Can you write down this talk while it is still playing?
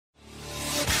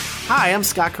Hi, I'm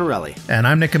Scott Corelli. And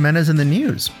I'm Nick Jimenez in the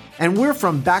news. And we're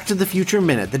from Back to the Future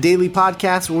Minute, the daily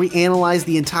podcast where we analyze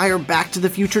the entire Back to the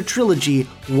Future trilogy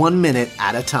 1 minute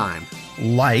at a time.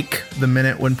 Like the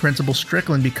minute when Principal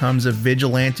Strickland becomes a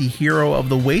vigilante hero of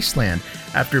the wasteland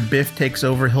after Biff takes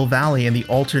over Hill Valley in the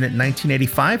alternate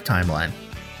 1985 timeline.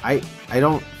 I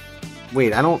don't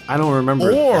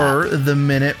remember. Or the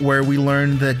minute where we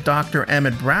learn that Dr.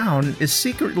 Emmett Brown is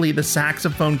secretly the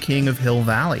saxophone king of Hill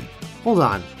Valley. Hold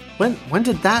on. When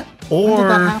did that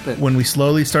happen? When we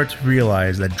slowly start to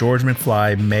realize that George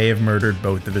McFly may have murdered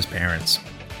both of his parents.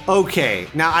 Okay,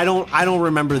 now I don't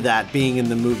remember that being in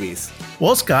the movies.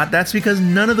 Well, Scott, that's because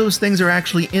none of those things are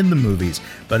actually in the movies,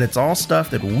 but it's all stuff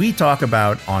that we talk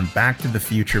about on Back to the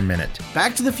Future Minute.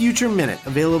 Back to the Future Minute,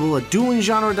 available at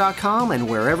duelinggenre.com and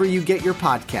wherever you get your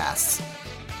podcasts.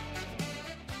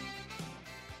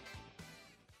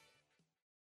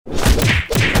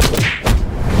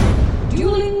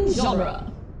 Dueling Genre.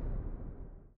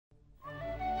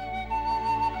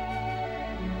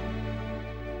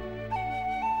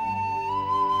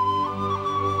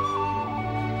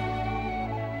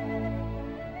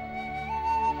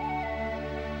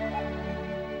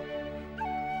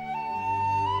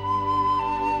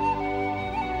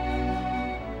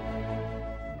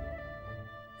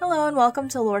 Hello and welcome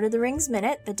to Lord of the Rings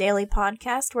Minute, the daily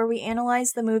podcast where we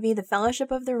analyze the movie The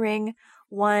Fellowship of the Ring,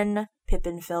 one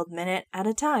Pippin-filled minute at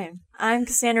a time. I'm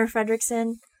Cassandra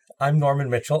Fredrickson. I'm Norman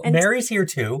Mitchell. And Mary's here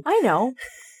too. I know,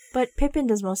 but Pippin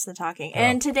does most of the talking.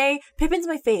 And today, Pippin's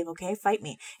my fave, okay? Fight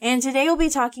me. And today we'll be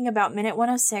talking about minute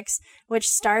 106, which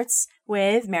starts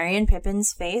with Merry and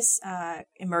Pippin's faces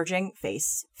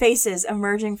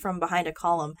emerging from behind a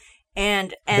column.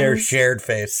 And ends... Their shared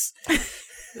face.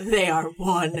 They are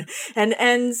one. And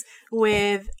ends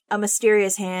with a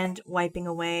mysterious hand wiping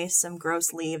away some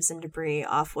gross leaves and debris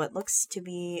off what looks to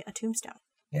be a tombstone.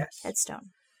 Yes.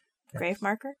 Headstone. Yes. Grave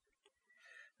marker?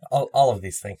 All of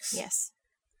these things. Yes.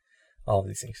 All of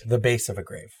these things. The base of a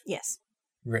grave. Yes.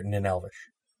 Written in Elvish.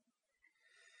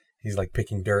 He's like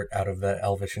picking dirt out of the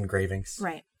Elvish engravings.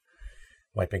 Right.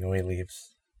 Wiping away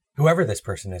leaves. Whoever this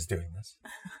person is doing this.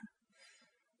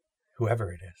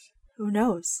 Whoever it is. Who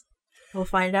knows? We'll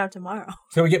find out tomorrow.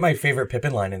 So we get my favorite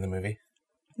Pippin line in the movie.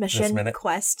 Mission,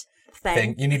 quest,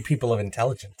 thing. You need people of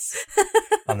intelligence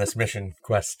on this mission,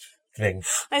 quest, thing.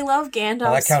 I love Gandalf's face.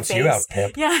 Well, that counts you out,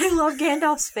 Pip. Yeah, I love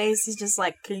Gandalf's face. He's just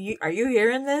like, are you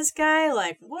hearing this guy?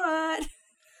 Like, what?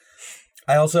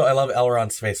 I love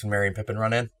Elrond's face when Merry and Pippin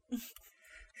run in.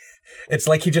 It's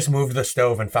like he just moved the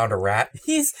stove and found a rat.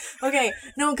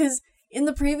 Because in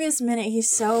the previous minute, he's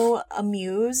so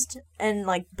amused and,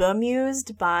 like,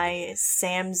 bemused by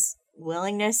Sam's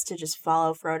willingness to just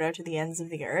follow Frodo to the ends of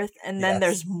the earth. And then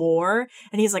there's more.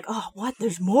 And he's like, oh, what?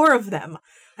 There's more of them.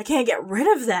 I can't get rid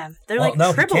of them. They're like tribbles.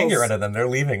 No, he can't get rid of them. They're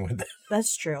leaving with them.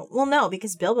 That's true. Well, no,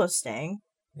 because Bilbo's staying.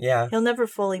 Yeah. He'll never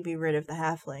fully be rid of the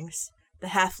halflings. The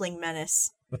halfling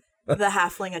menace. The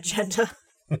halfling agenda.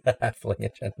 The halfling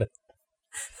agenda.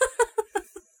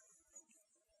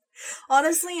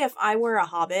 Honestly, if I were a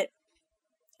hobbit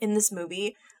in this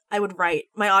movie, I would write,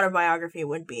 my autobiography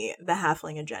would be The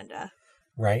Halfling Agenda.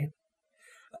 Right?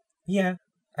 Yeah,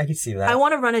 I can see that. I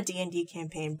want to run a D&D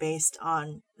campaign based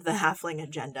on The Halfling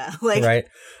Agenda. Right?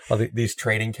 Well, these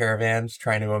trading caravans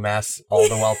trying to amass all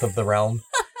the wealth of the realm.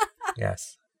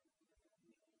 Yes.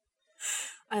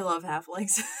 I love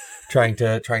halflings. trying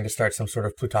to start some sort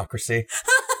of plutocracy.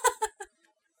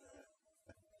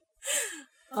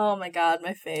 Oh my god,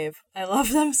 my fave. I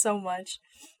love them so much.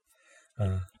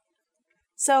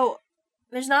 So,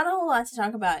 there's not a whole lot to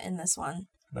talk about in this one.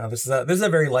 No, this is a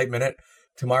very light minute.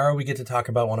 Tomorrow we get to talk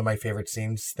about one of my favorite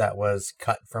scenes that was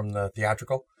cut from the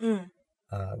theatrical,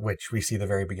 which we see the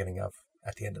very beginning of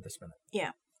at the end of this minute.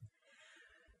 Yeah.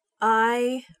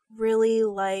 I really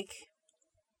like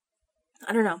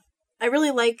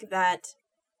that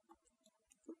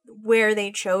where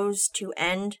they chose to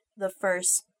end the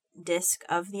first disc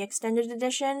of the extended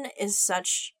edition is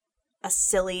such a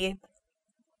silly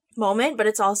moment, but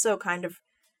it's also kind of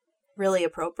really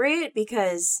appropriate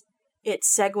because it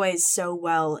segues so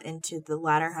well into the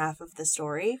latter half of the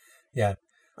story. Yeah.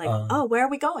 Like, where are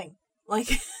we going?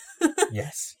 Like,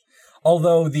 yes.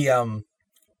 Although in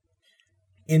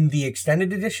the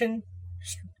extended edition,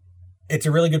 it's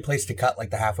a really good place to cut like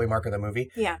the halfway mark of the movie.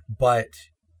 Yeah. But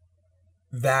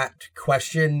that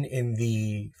question in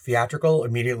the theatrical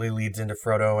immediately leads into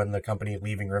Frodo and the company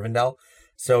leaving Rivendell.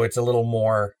 So it's a little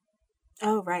more...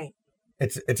 Oh, right.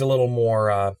 It's a little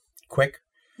more quick.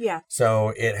 Yeah.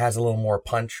 So it has a little more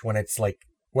punch when it's like,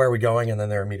 where are we going? And then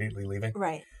they're immediately leaving.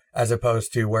 Right. As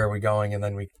opposed to where are we going? And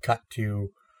then we cut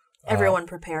to Everyone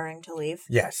preparing to leave.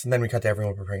 Yes, and then we cut to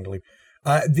everyone preparing to leave.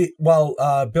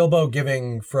 Bilbo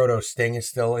giving Frodo Sting is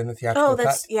still in the theatrical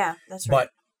cut. That's right. But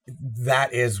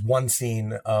that is one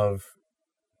scene of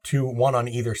one on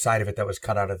either side of it that was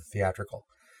cut out of the theatrical.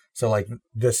 So, like,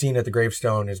 the scene at the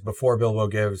gravestone is before Bilbo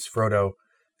gives Frodo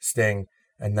Sting,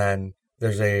 and then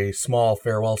there's a small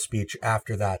farewell speech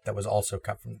after that was also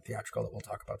cut from the theatrical that we'll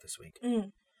talk about this week.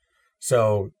 Mm.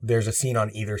 So there's a scene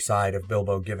on either side of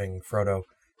Bilbo giving Frodo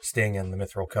Sting and the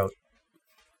mithril coat.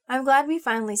 I'm glad we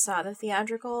finally saw the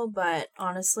theatrical, but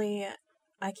honestly,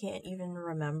 I can't even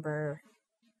remember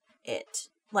it.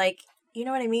 Like, you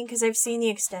know what I mean? Because I've seen the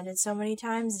extended so many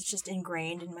times, it's just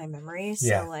ingrained in my memory.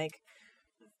 So, like,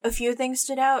 a few things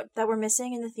stood out that were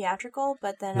missing in the theatrical,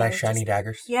 but then nice shiny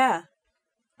daggers. Yeah.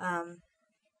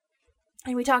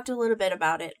 And we talked a little bit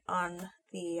about it on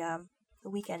the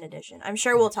weekend edition. I'm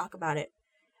sure we'll talk about it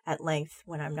at length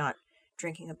when I'm not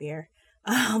drinking a beer.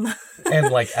 And,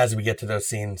 like, as we get to those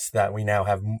scenes that we now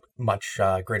have much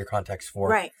greater context for.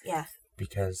 Right, yeah.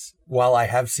 Because while I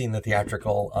have seen the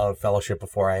theatrical of Fellowship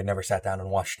before, I had never sat down and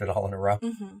watched it all in a row.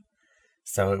 Mm-hmm.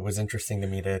 So it was interesting to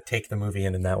me to take the movie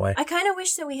in that way. I kind of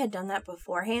wish that we had done that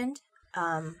beforehand.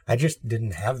 I just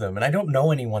didn't have them, and I don't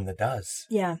know anyone that does.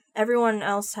 Yeah, everyone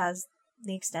else has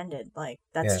the extended. Like,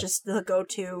 that's just the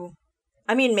go-to.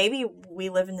 I mean, maybe we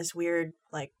live in this weird,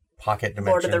 like, pocket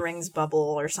dimension. Lord of the Rings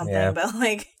bubble or something, but,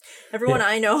 like, everyone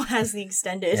I know has the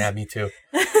extended. Yeah, me too.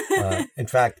 In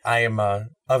fact, I am,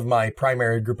 of my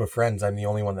primary group of friends, I'm the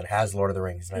only one that has Lord of the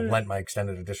Rings, and I've lent my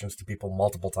extended editions to people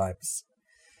multiple times.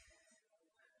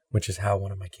 Which is how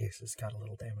one of my cases got a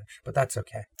little damaged. But that's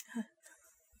okay.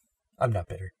 I'm not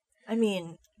bitter. I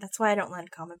mean, that's why I don't lend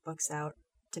comic books out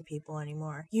to people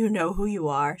anymore. You know who you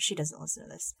are. She doesn't listen to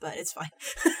this, but it's fine.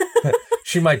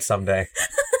 She might someday.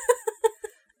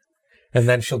 And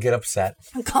then she'll get upset.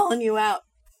 I'm calling you out.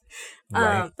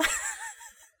 Right.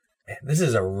 Man, this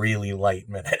is a really light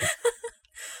minute.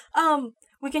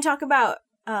 We can talk about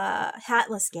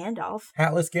Hatless Gandalf.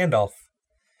 Hatless Gandalf.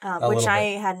 Which I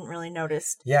hadn't really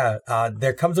noticed. Yeah,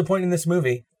 there comes a point in this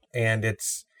movie, and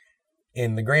it's,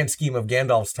 in the grand scheme of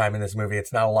Gandalf's time in this movie,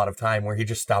 it's not a lot of time where he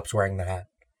just stops wearing the hat.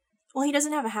 Well, he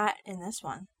doesn't have a hat in this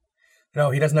one.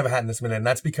 No, he doesn't have a hat in this minute, and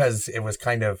that's because it was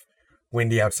kind of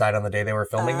windy outside on the day they were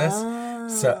filming this.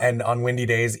 So, and on windy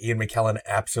days, Ian McKellen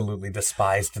absolutely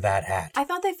despised that hat. I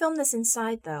thought they filmed this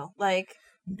inside, though. Like,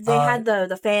 they had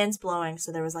the fans blowing,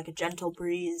 so there was like a gentle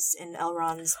breeze in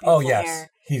Elrond's beautiful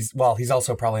air. He's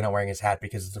also probably not wearing his hat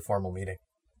because it's a formal meeting.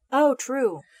 Oh,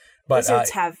 true. But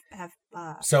wizards have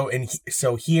so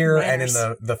here manners.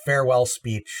 And in the farewell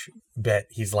speech bit,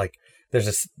 he's like, there's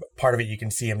this part of it you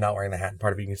can see him not wearing the hat, and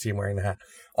part of it you can see him wearing the hat.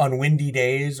 On windy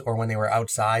days, or when they were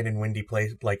outside in windy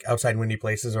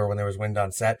places, or when there was wind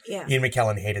on set, Ian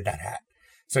McKellen hated that hat.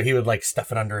 So he would like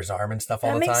stuff it under his arm and stuff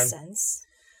all the time. That makes sense.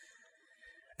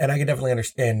 And I can definitely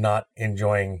understand not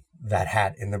enjoying that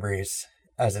hat in the breeze,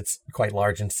 as it's quite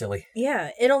large and silly.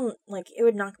 Yeah, it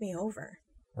would knock me over.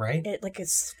 Right? It, like a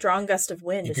strong gust of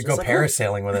wind. You could go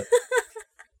parasailing with it.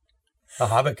 A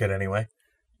hobbit could anyway.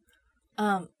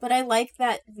 But I like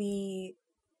that the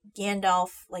Gandalf,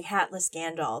 like hatless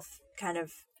Gandalf, kind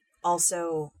of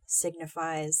also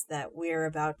signifies that we're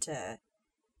about to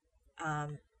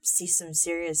see some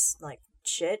serious, like,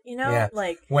 shit, you know? Yeah.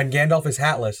 Like, when Gandalf is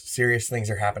hatless, serious things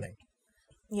are happening.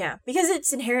 Yeah, because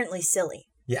it's inherently silly.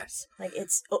 Yes. Like,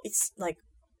 it's like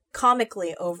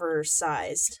comically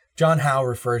oversized. John Howe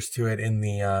refers to it in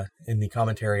the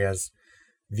commentary as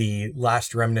the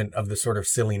last remnant of the sort of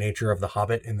silly nature of the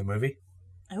Hobbit in the movie.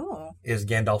 Oh. Is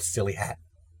Gandalf's silly hat.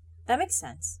 That makes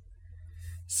sense.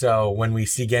 So when we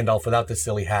see Gandalf without the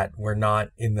silly hat, we're not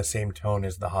in the same tone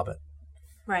as the Hobbit.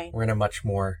 Right. We're in a much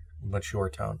more mature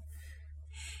tone.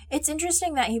 It's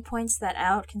interesting that he points that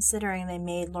out, considering they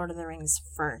made Lord of the Rings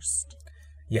first.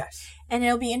 Yes. And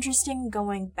it'll be interesting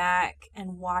going back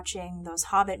and watching those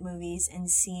Hobbit movies and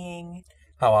seeing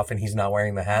how often he's not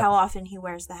wearing the hat. How often he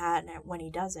wears the hat and when he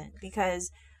doesn't.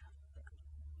 Because,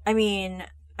 I mean,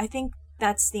 I think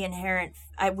that's the inherent...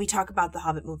 we talk about the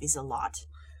Hobbit movies a lot.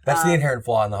 That's the inherent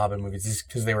flaw in the Hobbit movies, is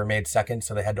because they were made second,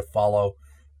 so they had to follow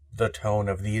the tone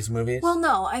of these movies. Well,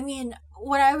 no, I mean,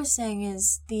 what I was saying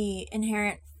is the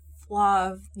inherent flaw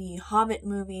of the Hobbit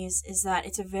movies is that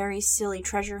it's a very silly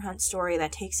treasure hunt story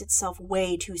that takes itself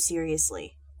way too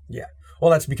seriously. Yeah.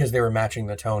 Well, that's because they were matching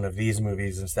the tone of these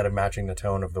movies instead of matching the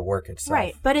tone of the work itself.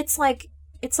 Right, but it's like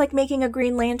making a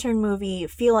Green Lantern movie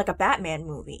feel like a Batman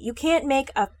movie. You can't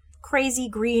make a crazy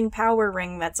green power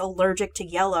ring that's allergic to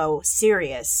yellow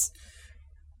serious.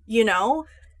 You know?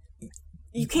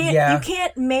 You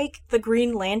can't make the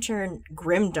Green Lantern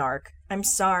grimdark. I'm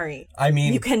sorry. I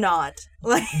mean, you cannot.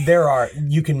 Like,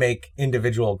 you can make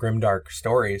individual grimdark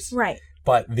stories, right?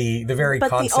 But the very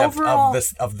concept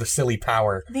of the silly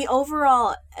power, the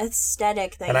overall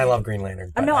aesthetic that, and I love Green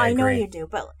Lantern. No, I know you do,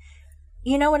 but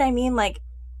you know what I mean. Like,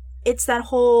 it's that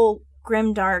whole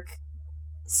grimdark,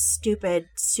 stupid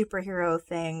superhero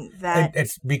thing that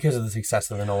it's because of the success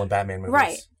of the Nolan Batman movies,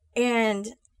 right? And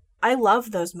I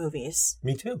love those movies.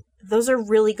 Me too. Those are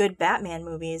really good Batman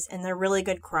movies, and they're really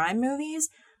good crime movies.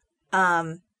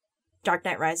 Dark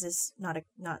Knight Rises, not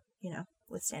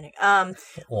withstanding.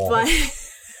 But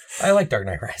I like Dark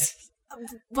Knight Rises.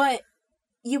 But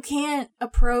you can't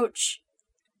approach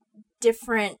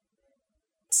different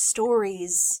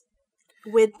stories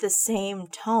with the same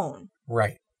tone.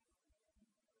 Right.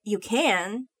 You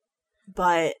can,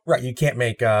 but right. You can't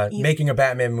make making a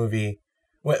Batman movie.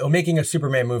 Well, making a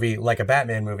Superman movie like a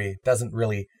Batman movie doesn't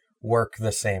really work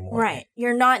the same way. Right.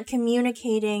 You're not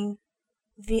communicating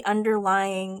the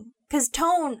underlying... Because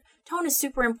tone is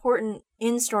super important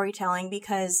in storytelling,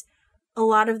 because a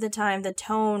lot of the time the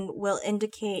tone will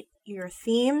indicate your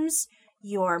themes,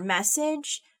 your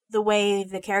message, the way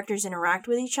the characters interact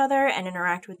with each other and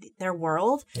interact with their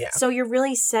world. Yeah. So you're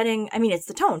really setting... I mean, it's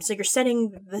the tone. So you're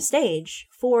setting the stage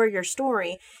for your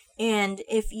story. And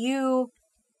if you...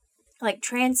 like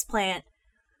transplant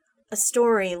a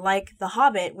story like The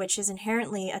Hobbit, which is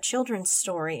inherently a children's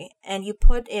story, and you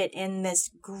put it in this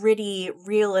gritty,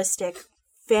 realistic,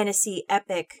 fantasy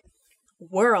epic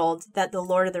world that the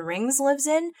Lord of the Rings lives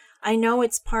in, I know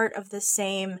it's part of the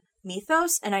same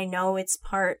mythos, and I know it's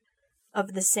part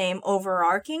of the same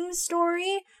overarching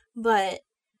story, but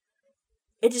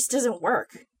it just doesn't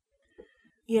work.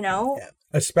 You know? Yeah.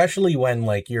 Especially when,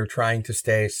 like, you're trying to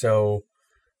stay so...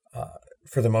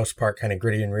 for the most part, kind of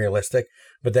gritty and realistic,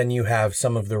 but then you have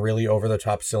some of the really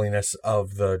over-the-top silliness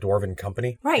of the Dwarven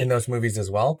Company in those movies as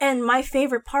well. And my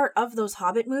favorite part of those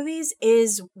Hobbit movies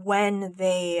is when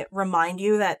they remind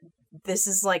you that this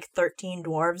is like 13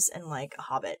 dwarves and like a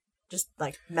hobbit, just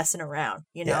like messing around,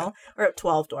 you know? Yeah. Or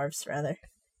 12 dwarves, rather.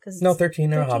 No,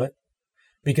 13 and a hobbit.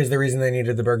 Because the reason they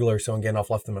needed the burglar, so when Gandalf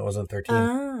left them, it wasn't 13.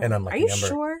 An unlucky number. Are you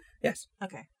sure? Yes.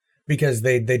 Okay. Because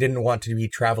they didn't want to be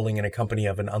traveling in a company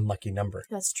of an unlucky number.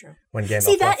 That's true. When Gandalf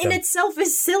See, that left in them. itself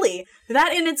is silly.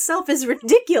 That in itself is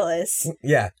ridiculous.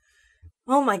 Yeah.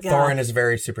 Oh my god. Thorin is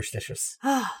very superstitious.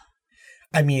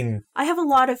 I mean... I have a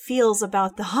lot of feels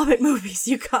about the Hobbit movies,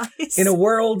 you guys. In a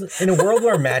world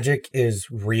where magic is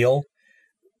real,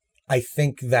 I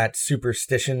think that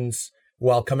superstitions,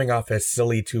 while coming off as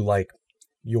silly to, like,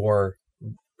 your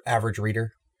average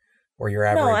reader, or your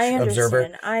average observer.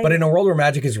 But in a world where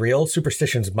magic is real,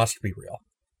 superstitions must be real.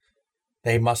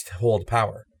 They must hold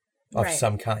power of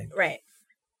some kind. Right.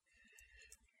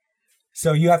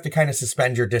 So you have to kind of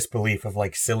suspend your disbelief of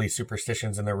like silly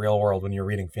superstitions in the real world when you're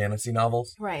reading fantasy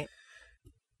novels. Right.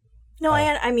 No,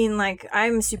 I mean, like,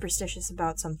 I'm superstitious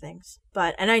about some things,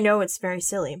 and I know it's very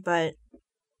silly, but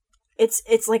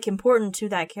it's like important to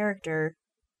that character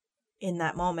in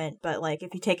that moment, but like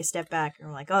if you take a step back and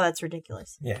you're like, oh, that's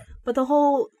ridiculous. Yeah. But the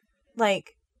whole, like,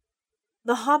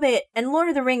 The Hobbit and Lord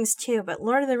of the Rings too, but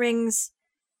Lord of the Rings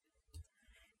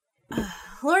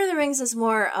is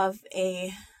more of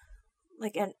a,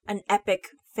 like, an epic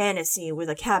fantasy with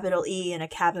a capital E and a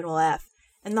capital F.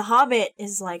 And The Hobbit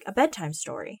is like a bedtime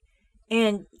story.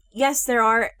 And yes, there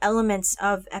are elements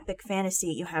of epic fantasy.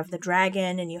 You have the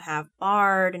dragon and you have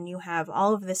Bard and you have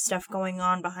all of this stuff going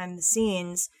on behind the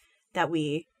scenes that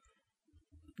we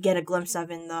get a glimpse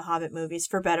of in the Hobbit movies,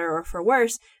 for better or for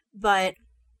worse. But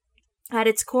at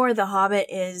its core, The Hobbit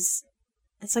is,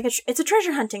 it's a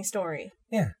treasure hunting story.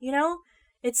 Yeah. You know?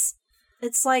 It's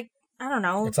like, I don't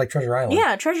know. It's like Treasure Island.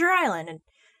 Yeah, Treasure Island.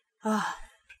 And,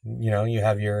 you know, you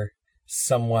have your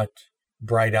somewhat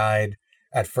bright-eyed,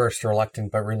 at first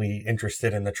reluctant, but really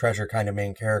interested in the treasure kind of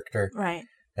main character. Right.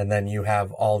 And then you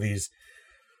have all these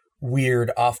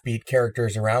weird offbeat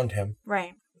characters around him.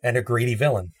 Right. And a greedy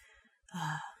villain.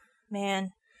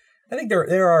 Man. I think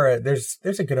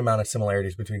there's a good amount of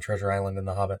similarities between Treasure Island and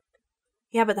The Hobbit.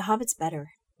 Yeah, but The Hobbit's better.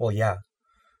 Well, yeah.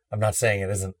 I'm not saying it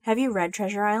isn't. Have you read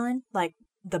Treasure Island? Like,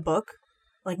 the book?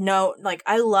 Like, no, like,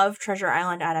 I love Treasure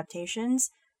Island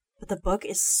adaptations, but the book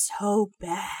is so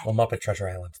bad. Well, Muppet Treasure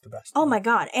Island's the best. Oh my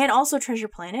god. And also Treasure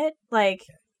Planet. Like,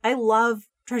 I love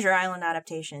Treasure Island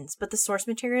adaptations, but the source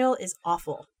material is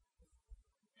awful.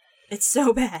 It's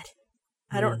so bad.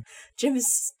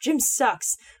 Jim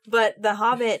sucks. But The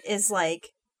Hobbit is like,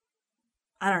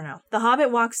 I don't know. The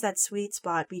Hobbit walks that sweet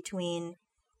spot between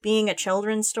being a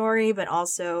children's story, but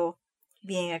also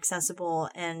being accessible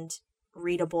and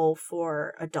readable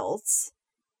for adults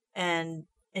and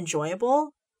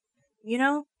enjoyable, you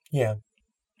know? Yeah.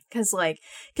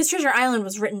 Because Treasure Island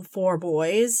was written for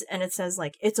boys, and it says,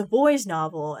 like, it's a boys'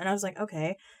 novel. And I was like,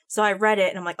 okay. So I read it,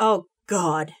 and I'm like, oh,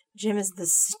 God, Jim is the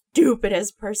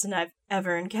stupidest person I've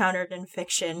ever encountered in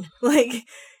fiction. Like,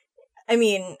 I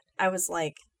mean, I was,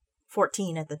 like,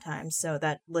 14 at the time, so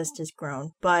that list has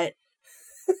grown. But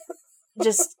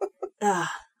just, I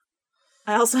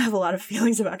also have a lot of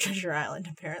feelings about Treasure Island,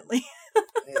 apparently.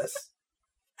 Yes.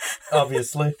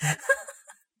 Obviously.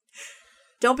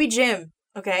 Don't be Jim.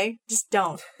 Okay? Just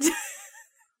don't.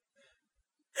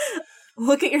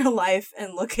 Look at your life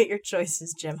and look at your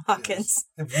choices, Jim Hawkins.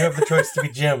 If you have the choice to be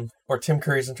Jim or Tim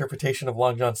Curry's interpretation of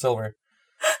Long John Silver,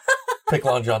 pick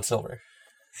Long John Silver.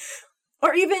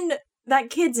 Or even that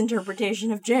kid's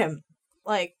interpretation of Jim.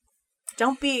 Like,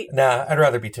 don't be... Nah, I'd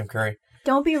rather be Tim Curry.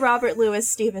 Don't be Robert Louis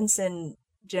Stevenson,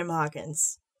 Jim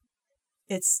Hawkins.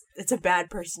 It's a bad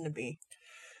person to be.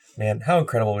 Man, how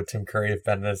incredible would Tim Curry have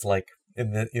been as, like,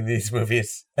 in these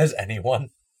movies as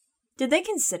anyone? Did they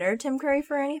consider Tim Curry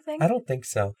for anything? I don't think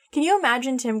so. Can you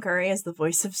imagine Tim Curry as the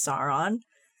voice of Sauron?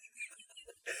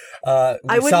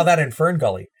 We saw that in Fern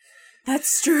Gully.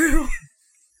 That's true.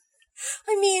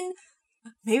 I mean,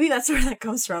 maybe that's where that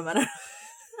comes from. I don't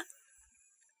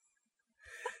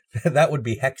know. That would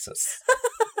be Hexus.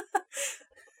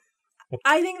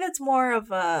 I think that's more of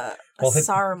a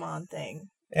Saruman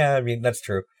thing. Yeah, I mean, that's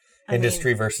true.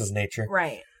 Industry versus nature.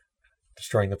 Right.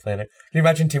 Destroying the planet. Can you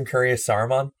imagine Tim Curry as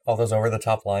Saruman? All those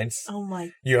over-the-top lines. Oh my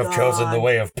God. You have chosen the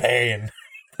way of pain.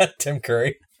 Tim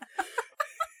Curry.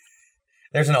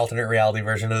 There's an alternate reality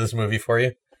version of this movie for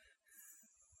you.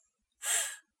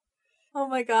 Oh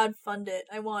my God, fund it.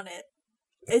 I want it.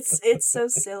 It's so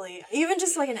silly. Even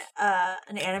just like an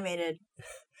animated.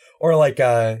 Or like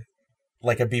a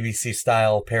BBC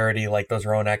style parody, like those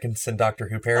Rowan Atkinson Doctor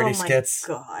Who parody skits.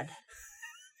 Oh my God.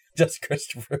 Just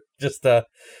Christopher, just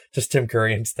Tim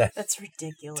Curry instead. That's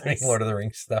ridiculous. Doing Lord of the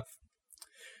Rings stuff.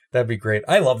 That'd be great.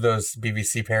 I love those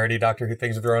BBC parody Doctor Who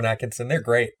things with Rowan Atkinson. They're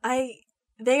great.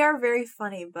 They are very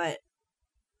funny, but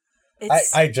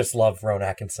it's... I just love Rowan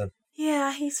Atkinson.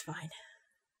 Yeah, he's fine.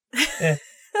 Yeah.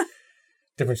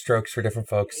 Different strokes for different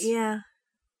folks. Yeah.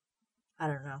 I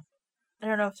don't know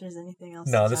if there's anything else.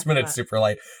 No, this minute's super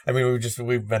light. I mean,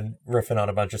 we've been riffing on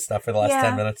a bunch of stuff for the last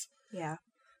 10 minutes. Yeah.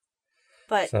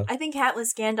 But I think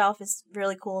Hatless Gandalf is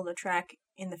really cool to track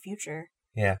in the future.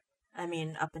 Yeah. I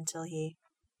mean, up until he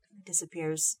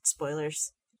disappears.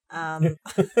 Spoilers.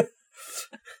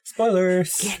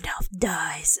 Spoilers. Gandalf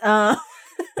dies.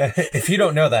 If you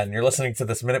don't know that and you're listening to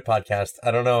this Minute podcast,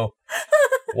 I don't know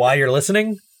why you're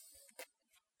listening.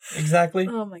 Exactly.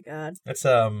 Oh my God. It's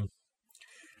I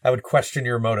would question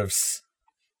your motives.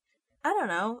 I don't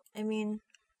know. I mean,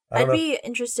 I'd be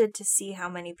interested to see how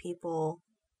many people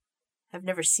have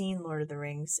never seen Lord of the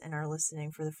Rings and are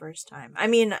listening for the first time. I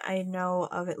mean, I know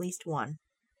of at least one.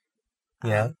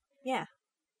 Yeah? Yeah.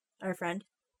 Our friend.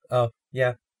 Oh,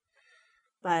 yeah.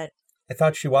 But I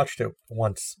thought she watched it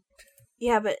once.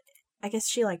 Yeah, but I guess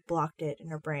she like blocked it in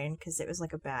her brain because it was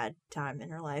like a bad time in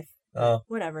her life. Oh.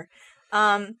 Whatever.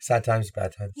 Sad times,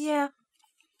 bad times. Yeah.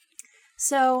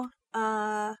 So,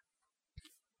 you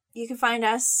can find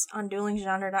us on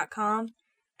duelinggenre.com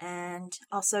and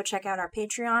also check out our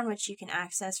Patreon, which you can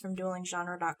access from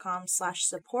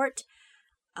duelinggenre.com/support.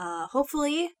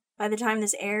 Hopefully, by the time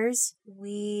this airs,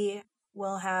 we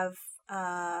will have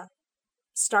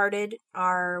started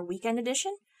our weekend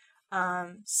edition.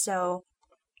 So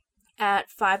at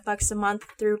 $5 a month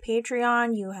through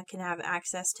Patreon, you can have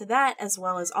access to that, as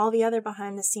well as all the other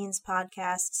behind-the-scenes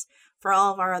podcasts for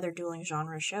all of our other Dueling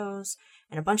Genre shows,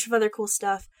 and a bunch of other cool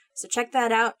stuff. So check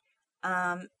that out,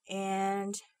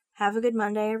 and have a good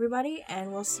Monday, everybody,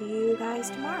 and we'll see you guys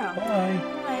tomorrow. Bye.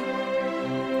 Bye.